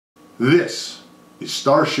This is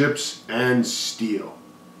Starships and Steel.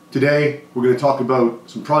 Today we're going to talk about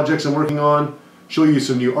some projects I'm working on, show you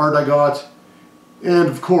some new art I got, and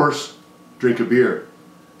of course, drink a beer.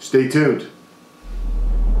 Stay tuned.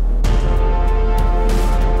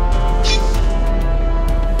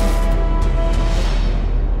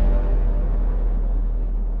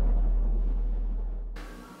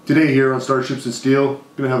 Today here on Starships and Steel,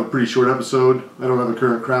 I'm going to have a pretty short episode. I don't have a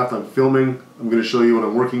current craft I'm filming. I'm going to show you what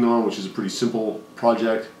I'm working on, which is a pretty simple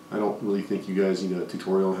project. I don't really think you guys need a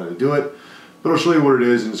tutorial on how to do it, but I'll show you what it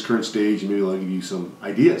is in its current stage and maybe I'll give you some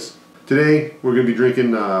ideas. Today we're going to be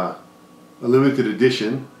drinking a limited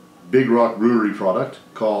edition Big Rock Brewery product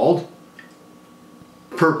called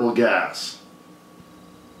Purple Gas.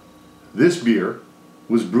 This beer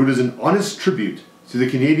was brewed as an honest tribute to the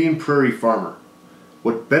Canadian prairie farmer.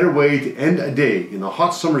 What better way to end a day in the hot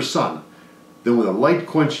summer sun than with a light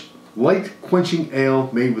quenching ale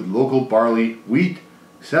made with local barley, wheat,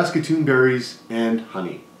 Saskatoon berries, and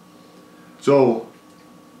honey. So,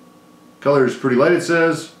 color is pretty light, it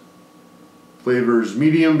says. Flavors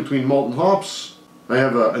medium between malt and hops. I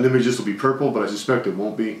have an image this will be purple, but I suspect it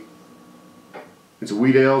won't be. It's a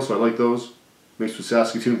wheat ale, so I like those. Mixed with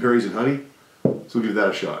Saskatoon berries and honey. So we'll give that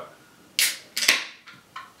a shot.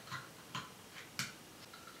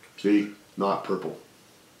 See? Not purple.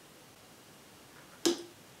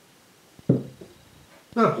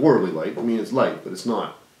 Not horribly light. I mean, it's light, but it's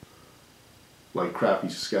not like crappy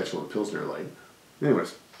Saskatchewan Pilsner light.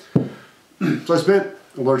 Anyways, so I spent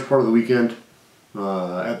a large part of the weekend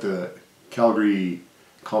at the Calgary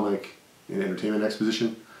Comic and Entertainment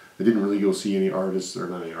Exposition. I didn't really go see any artists, or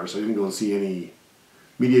not any artists, I didn't go and see any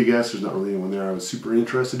media guests. There's not really anyone there I was super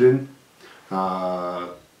interested in.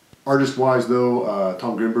 Artist-wise though,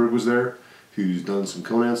 Tom Grindberg was there, who's done some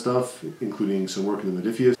Conan stuff, including some work in the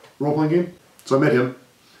Modiphius role-playing game. So I met him,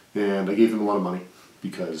 and I gave him a lot of money,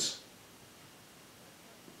 because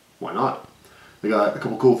why not? I got a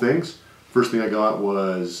couple cool things. First thing I got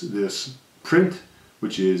was this print,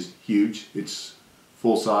 which is huge. Its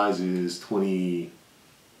full size is 25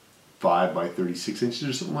 by 36 inches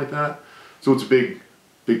or something like that. So it's a big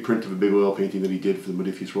print of a big oil painting that he did for the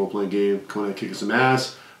Modiphius role-playing game, Conan kicking some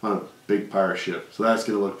ass on a big pirate ship. So that's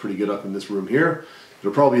going to look pretty good up in this room here.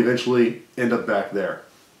 It'll probably eventually end up back there.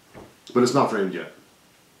 But it's not framed yet.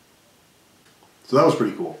 So that was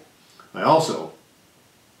pretty cool. I also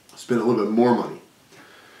spent a little bit more money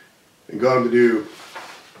and got him to do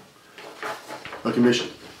a commission.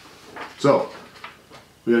 So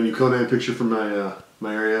we got a new Conan picture from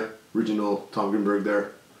my area. Original Tom Grindberg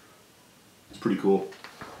there. It's pretty cool.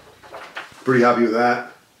 Pretty happy with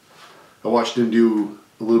that. I watched him do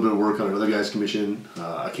a little bit of work on another guy's commission,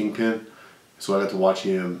 a Kingpin. So I got to watch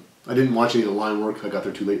him. I didn't watch any of the line work. I got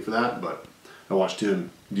there too late for that, but I watched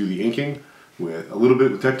him do the inking with a little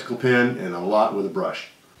bit with technical pen and a lot with a brush.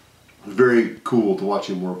 It was very cool to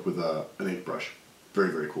watch him work with an ink brush.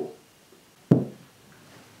 Very, very cool.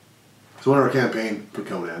 So in our campaign for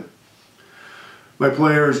Conan, my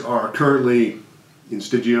players are currently in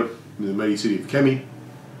Stygia, in the mighty city of Kemi.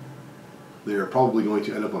 They are probably going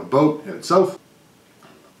to end up on a boat headed south.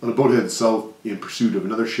 On a boat headed south in pursuit of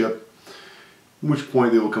another ship, at which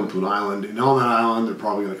point they will come to an island, and on that island they're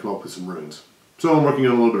probably going to come up with some runes. So I'm working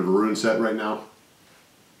on a little bit of a rune set right now.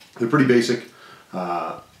 They're pretty basic.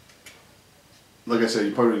 Like I said,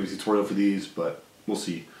 you probably need a tutorial for these, but we'll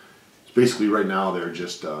see. So basically right now they're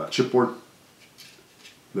just chipboard,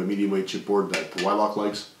 the medium weight chipboard that the Wylock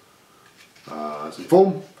likes. Some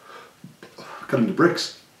foam, cut into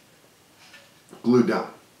bricks, glued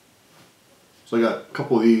down. So I got a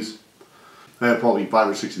couple of these. I have probably 5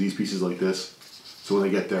 or 6 of these pieces like this. So when I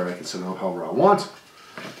get there I can set them up however I want.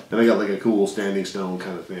 And I got like a cool standing stone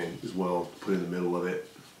kind of thing as well to put in the middle of it.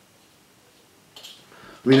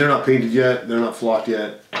 I mean, they're not painted yet, they're not flocked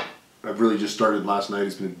yet. I've really just started last night.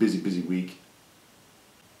 It's been a busy, busy week.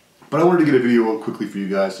 But I wanted to get a video out quickly for you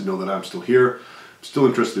guys to know that I'm still here. I'm still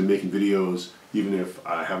interested in making videos, even if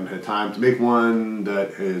I haven't had time to make one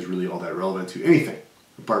that is really all that relevant to anything,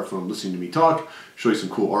 apart from listening to me talk, show you some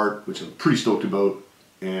cool art, which I'm pretty stoked about,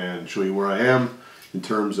 and show you where I am in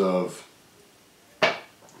terms of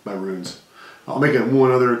my runes. I'll make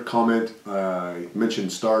one other comment. I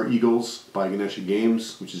mentioned Star Eagles by Ganesha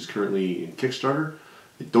Games, which is currently in Kickstarter.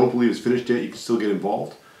 I don't believe it's finished yet. You can still get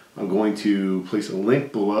involved. I'm going to place a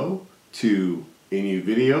link below to a new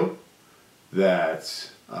video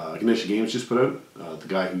that Ganesha Games just put out. The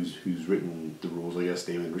guy who's written the rules, I guess,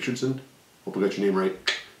 Damon Richardson. Hope I got your name right.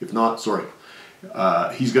 If not, sorry.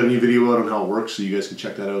 He's got a new video out on how it works, so you guys can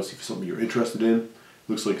check that out, see if it's something you're interested in.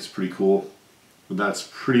 Looks like it's pretty cool. But that's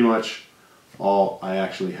pretty much all I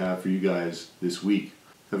actually have for you guys this week.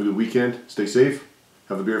 Have a good weekend. Stay safe.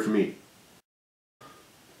 Have a beer for me.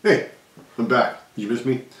 Hey, I'm back. Did you miss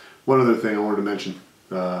me? One other thing I wanted to mention.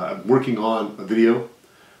 I'm working on a video.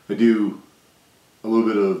 I do a little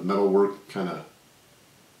bit of metal work, I'm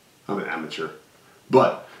an amateur.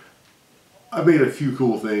 But I made a few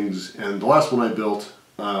cool things, and the last one I built,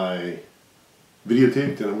 I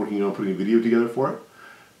videotaped, and I'm working on putting a video together for it.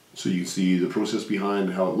 So you can see the process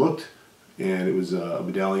behind how it looked. And it was a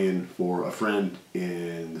medallion for a friend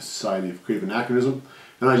in the Society of Creative Anachronism.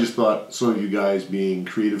 And I just thought some of you guys, being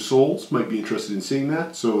creative souls, might be interested in seeing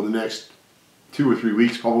that. So the next 2 or 3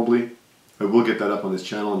 weeks probably, I will get that up on this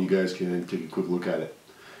channel and you guys can take a quick look at it.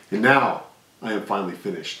 And now, I am finally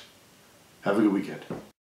finished. Have a good weekend.